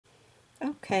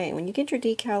Okay, when you get your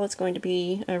decal, it's going to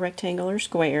be a rectangular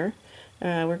square.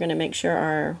 We're going to make sure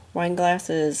our wine glass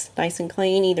is nice and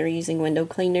clean, either using window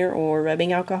cleaner or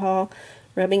rubbing alcohol.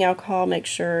 Rubbing alcohol makes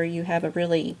sure you have a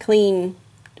really clean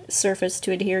surface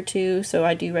to adhere to, so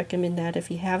I do recommend that if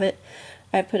you have it.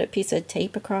 I put a piece of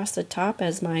tape across the top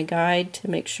as my guide to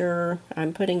make sure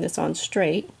I'm putting this on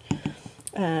straight.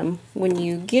 When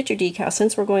you get your decal,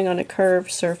 since we're going on a curved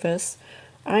surface,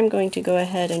 I'm going to go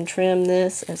ahead and trim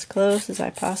this as close as I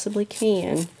possibly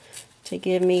can to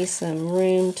give me some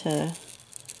room to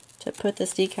put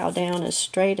this decal down as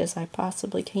straight as I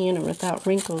possibly can and without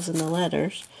wrinkles in the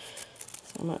letters.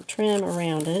 So I'm going to trim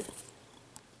around it.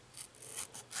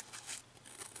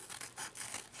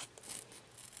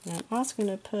 Now I'm also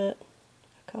going to put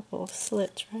a couple of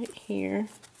slits right here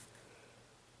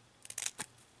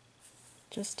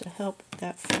just to help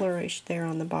that flourish there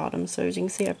on the bottom. So as you can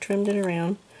see, I've trimmed it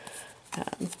around.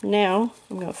 Now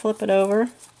I'm going to flip it over.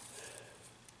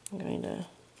 I'm going to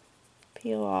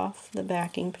peel off the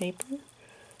backing paper,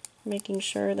 making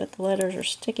sure that the letters are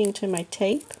sticking to my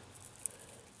tape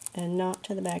and not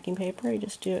to the backing paper. You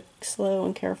just do it slow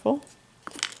and careful.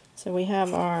 So we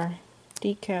have our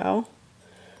decal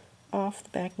off the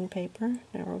backing paper.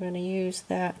 Now we're going to use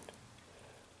that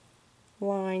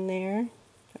line there,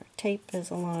 our tape as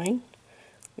a line.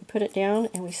 We put it down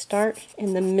and we start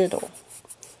in the middle.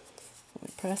 We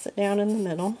press it down in the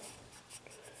middle,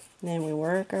 and then we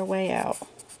work our way out.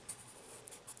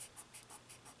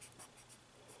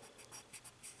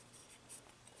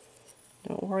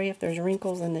 Don't worry if there's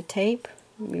wrinkles in the tape.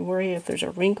 We worry if there's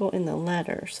a wrinkle in the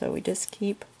letter. So we just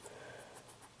keep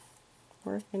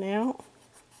working out.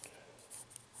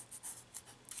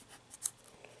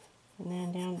 And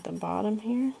then down at the bottom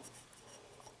here,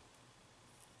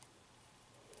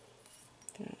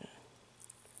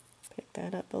 pick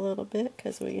that up a little bit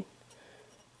because we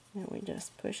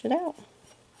just push it out.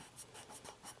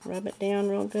 Rub it down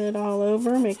real good all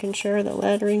over, making sure the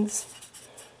lettering's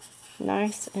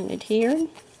nice and adhered.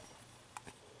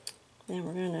 Then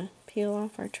we're going to peel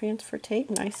off our transfer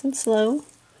tape nice and slow.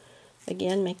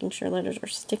 Again, making sure letters are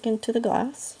sticking to the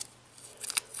glass.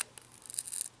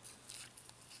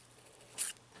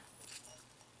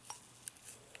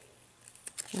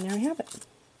 And there we have it.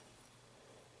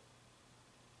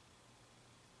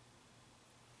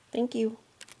 Thank you.